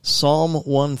Psalm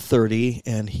 130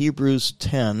 and Hebrews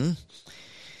 10.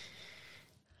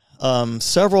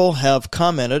 Several have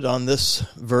commented on this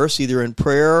verse, either in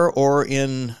prayer or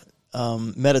in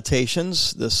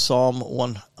meditations, the Psalm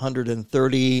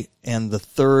 130 and the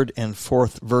third and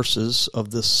fourth verses of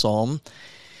this psalm.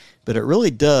 But it really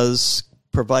does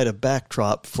provide a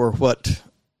backdrop for what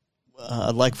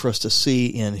I'd like for us to see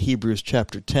in Hebrews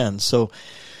chapter 10. So,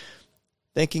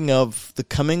 thinking of the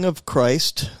coming of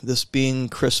Christ, this being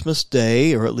Christmas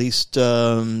Day, or at least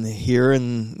here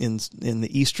in the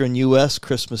eastern U.S.,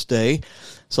 Christmas Day.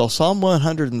 So Psalm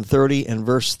 130 and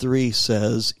verse 3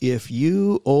 says, "If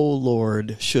you, O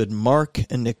Lord, should mark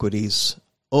iniquities,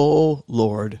 O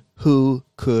Lord, who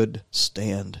could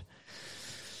stand?"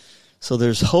 So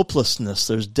there's hopelessness,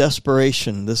 there's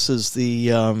desperation. This is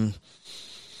the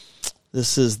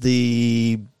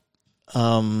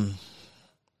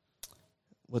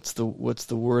what's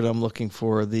the word I'm looking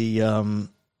for? The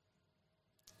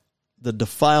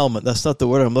defilement. That's not the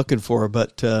word I'm looking for,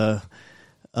 but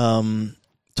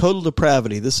total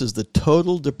depravity. This is the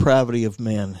total depravity of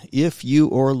man. If you,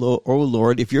 O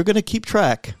Lord, if you're going to keep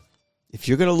track, if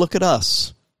you're going to look at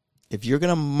us, if you're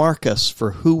going to mark us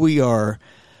for who we are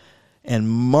and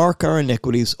mark our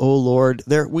iniquities, O Lord,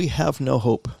 there we have no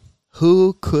hope.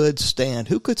 Who could stand?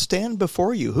 Who could stand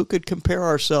before you? Who could compare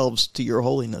ourselves to your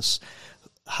holiness?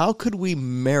 How could we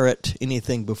merit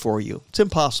anything before you? It's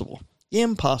impossible.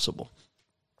 Impossible.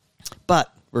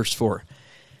 But, verse 4,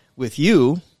 with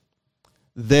you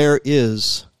there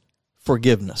is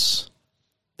forgiveness,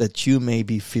 that you may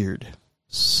be feared.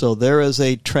 So there is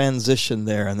a transition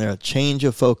there, and there's a change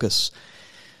of focus.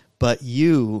 But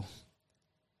you,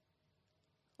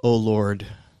 O Lord,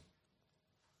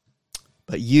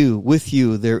 with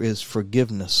you there is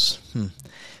forgiveness,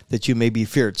 that you may be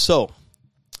feared. So,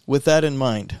 with that in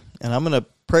mind, and I'm going to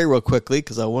pray real quickly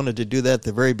because I wanted to do that at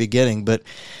the very beginning, but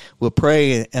we'll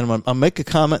pray, and I'll make a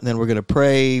comment, and then we're going to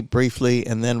pray briefly,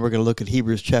 and then we're going to look at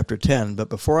Hebrews chapter 10. But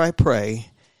before I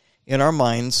pray, in our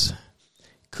minds,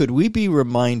 could we be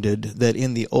reminded that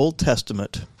in the Old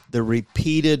Testament, the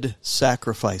repeated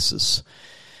sacrifices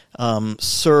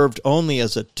served only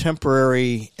as a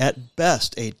temporary, at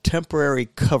best, a temporary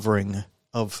covering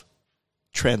of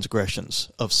transgressions,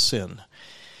 of sin.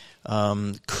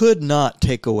 Could not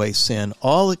take away sin.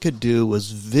 All it could do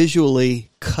was visually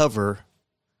cover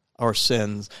our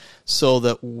sins, so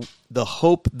that the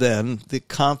hope then, the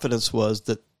confidence was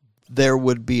that there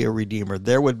would be a Redeemer,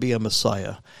 there would be a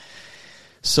Messiah.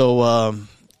 So,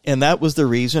 and that was the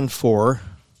reason for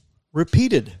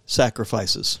repeated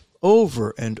sacrifices,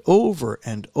 over and over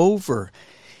and over,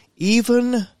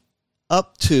 even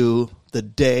up to the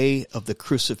day of the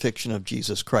crucifixion of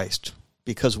Jesus Christ.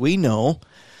 Because we know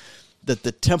that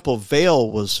the temple veil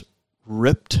was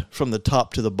ripped from the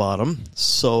top to the bottom,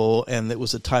 and it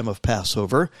was a time of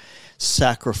Passover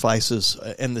sacrifices,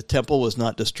 and the temple was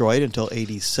not destroyed until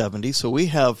AD 70. So we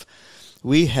have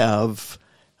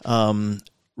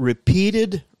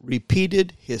repeated,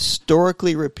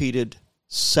 historically repeated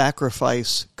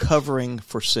sacrifice covering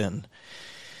for sin.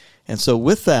 And so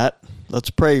with that, let's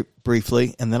pray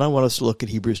briefly, and then I want us to look at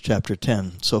Hebrews chapter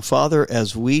 10. So Father,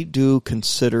 as we do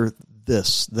consider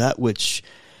that which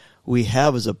we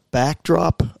have as a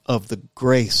backdrop of the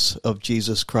grace of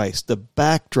Jesus Christ, the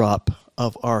backdrop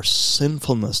of our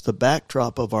sinfulness, the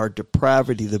backdrop of our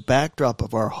depravity, the backdrop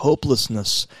of our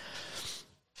hopelessness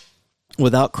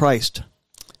without Christ,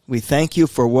 we thank you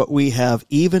for what we have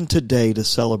even today to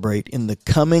celebrate in the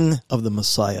coming of the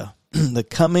Messiah, the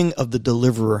coming of the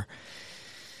Deliverer.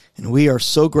 And we are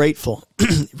so grateful.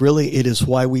 Really, it is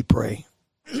why we pray.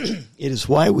 It is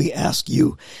why we ask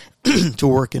you to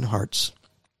work in hearts.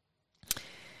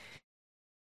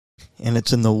 And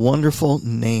it's in the wonderful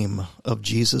name of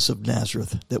Jesus of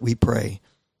Nazareth that we pray.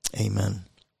 Amen.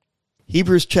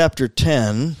 Hebrews chapter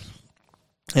 10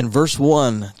 and verse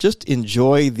 1. Just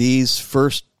enjoy these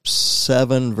first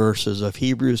 7 verses of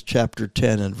Hebrews chapter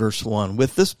 10 and verse 1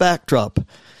 with this backdrop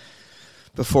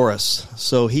before us.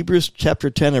 So Hebrews chapter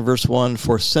 10 and verse 1,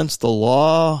 "For since the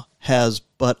law has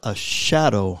but a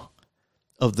shadow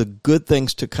of the good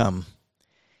things to come,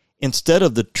 instead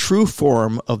of the true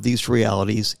form of these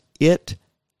realities, it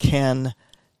can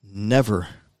never,"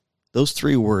 those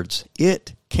 3 words,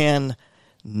 it can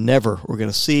never. We're going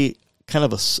to see kind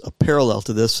of a parallel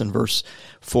to this in verse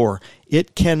 4.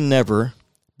 It can never,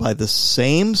 by the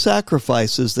same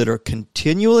sacrifices that are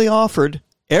continually offered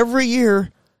every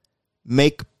year,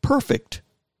 make perfect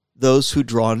those who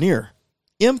draw near.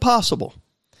 Impossible.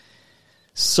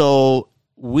 So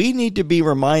we need to be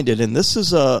reminded, and this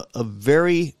is a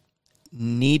very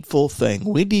needful thing.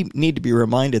 We need to be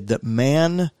reminded that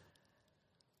man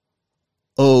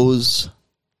owes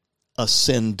a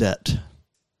sin debt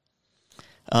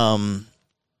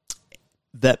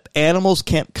that animals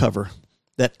can't cover,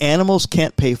 that animals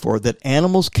can't pay for, that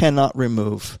animals cannot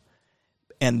remove.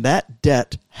 And that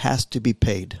debt has to be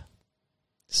paid.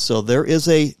 So there is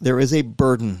a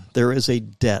burden, there is a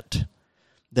debt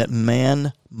that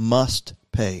man must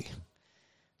pay.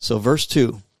 So verse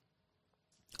 2,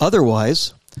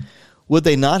 otherwise, would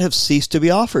they not have ceased to be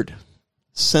offered,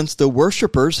 since the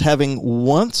worshippers, having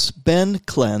once been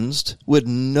cleansed, would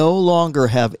no longer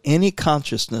have any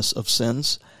consciousness of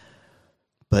sins?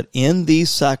 But in these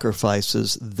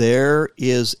sacrifices, there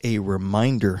is a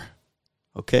reminder.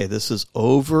 Okay, this is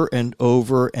over and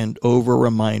over and over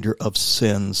reminder of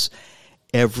sins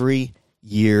every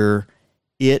year.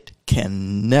 It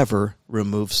can never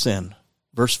remove sin.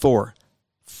 Verse 4,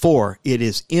 for it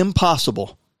is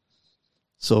impossible.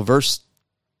 So verse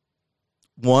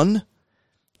 1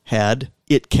 had,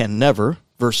 it can never.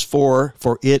 Verse 4,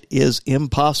 for it is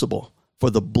impossible for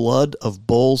the blood of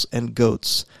bulls and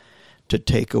goats to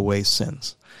take away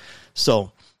sins.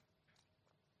 So,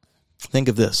 think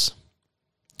of this.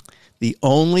 The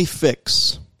only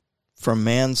fix for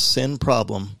man's sin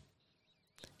problem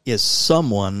is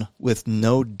someone with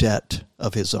no debt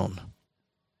of his own.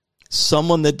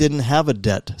 Someone that didn't have a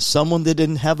debt. Someone that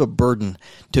didn't have a burden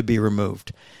to be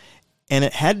removed. And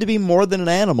it had to be more than an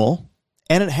animal,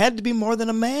 and it had to be more than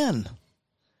a man.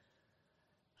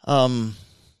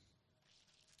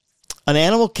 An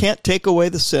animal can't take away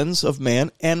the sins of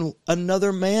man, and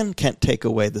another man can't take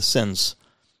away the sins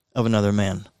of another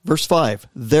man. Verse 5,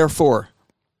 therefore,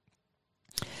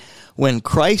 when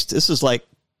Christ, this is like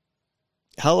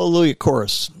hallelujah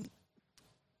chorus,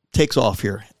 takes off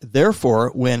here.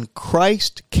 Therefore, when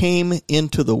Christ came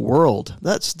into the world,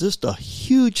 that's just a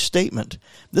huge statement.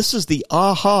 This is the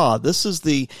aha. This is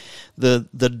the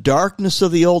darkness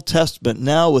of the Old Testament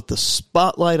now with the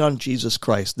spotlight on Jesus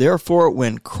Christ. Therefore,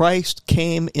 when Christ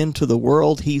came into the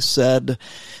world, he said,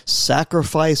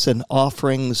 sacrifice and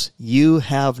offerings you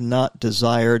have not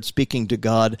desired, speaking to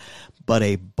God, but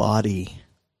a body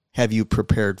have you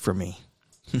prepared for me.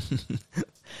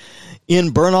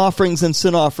 In burnt offerings and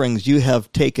sin offerings you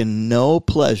have taken no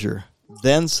pleasure.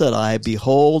 Then said I,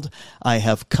 behold, I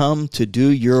have come to do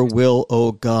your will,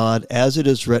 O God, as it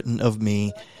is written of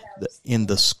me in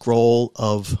the scroll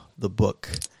of the book.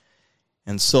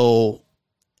 And so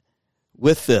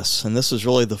with this, and this is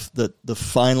really the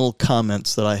final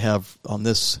comments that I have on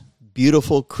this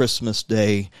beautiful Christmas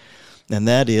day, and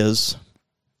that is,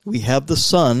 we have the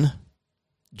Son,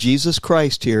 Jesus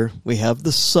Christ here, we have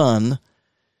the Son.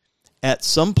 At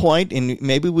some point, and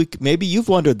maybe you've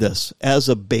wondered this, as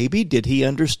a baby, did he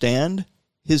understand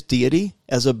his deity?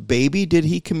 As a baby, did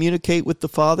he communicate with the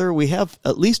Father? We have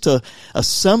at least a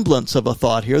semblance of a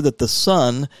thought here that the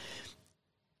Son,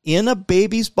 in a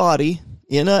baby's body,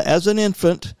 as an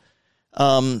infant,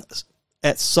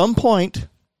 at some point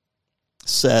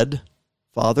said,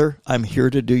 Father, I'm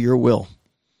here to do your will.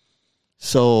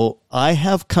 So I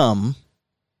have come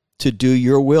to do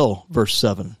your will, verse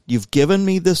 7. You've given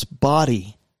me this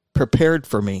body prepared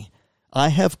for me. I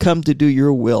have come to do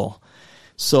your will.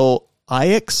 So I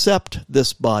accept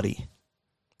this body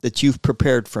that you've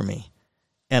prepared for me,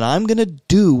 and I'm going to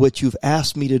do what you've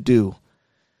asked me to do.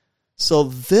 So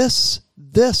this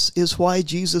is why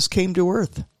Jesus came to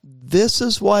earth. This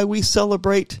is why we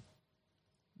celebrate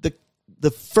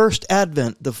the first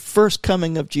advent, the first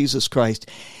coming of Jesus Christ.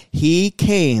 He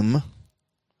came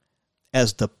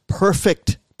as the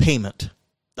perfect payment,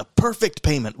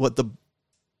 what the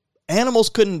animals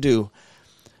couldn't do.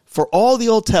 For all the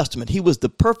Old Testament, he was the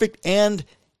perfect and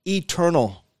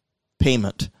eternal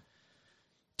payment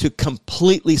to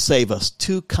completely save us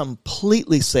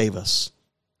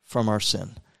from our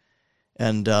sin.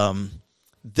 And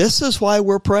this is why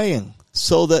we're praying,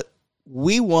 so that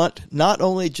we want not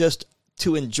only just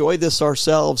to enjoy this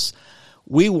ourselves,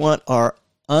 we want our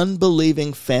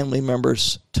unbelieving family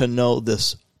members to know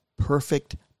this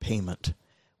perfect payment.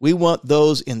 We want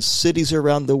those in cities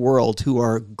around the world who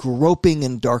are groping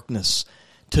in darkness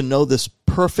to know this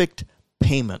perfect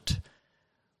payment.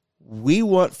 We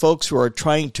want folks who are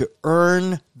trying to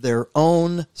earn their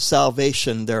own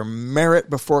salvation, their merit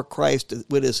before Christ,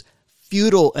 which is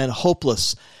futile and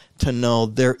hopeless, to know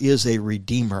there is a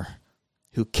Redeemer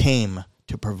who came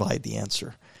to provide the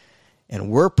answer. And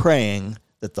we're praying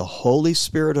that the Holy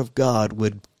Spirit of God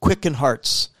would quicken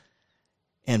hearts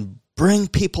and bring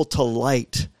people to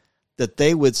light, that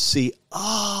they would see,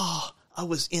 I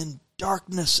was in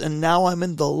darkness and now I'm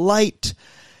in the light.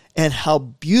 And how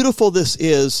beautiful this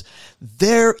is.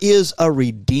 There is a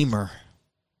Redeemer,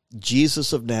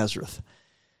 Jesus of Nazareth.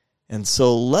 And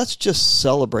so let's just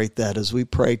celebrate that as we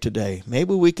pray today.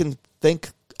 Maybe we can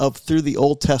think of through the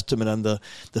Old Testament and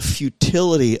the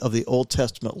futility of the Old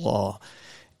Testament law.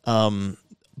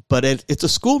 But it's a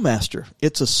schoolmaster.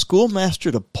 It's a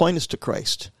schoolmaster to point us to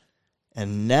Christ.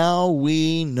 And now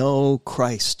we know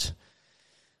Christ.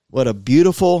 What a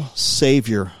beautiful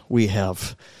Savior we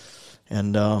have.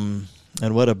 And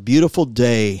what a beautiful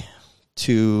day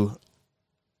to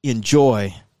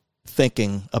enjoy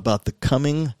thinking about the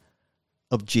coming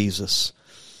of Jesus.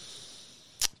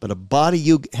 But a body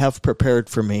you have prepared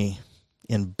for me,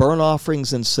 in burnt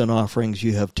offerings and sin offerings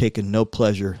you have taken no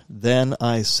pleasure. Then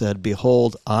I said,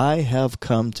 behold, I have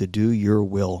come to do your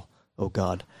will, O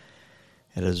God.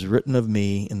 It is written of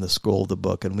me in the scroll of the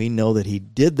book. And we know that he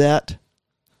did that,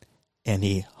 and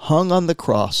he hung on the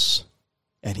cross,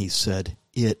 and he said,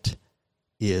 it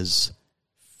is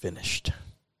finished.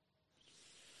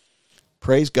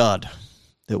 Praise God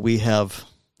that we have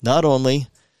not only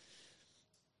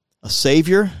a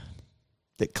Savior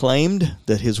that claimed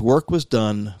that his work was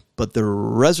done, but the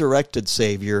resurrected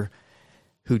Savior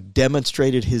who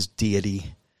demonstrated his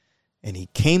deity. And he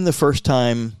came the first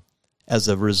time as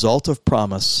a result of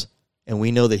promise, and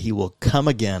we know that he will come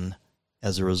again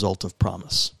as a result of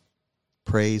promise.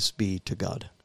 Praise be to God.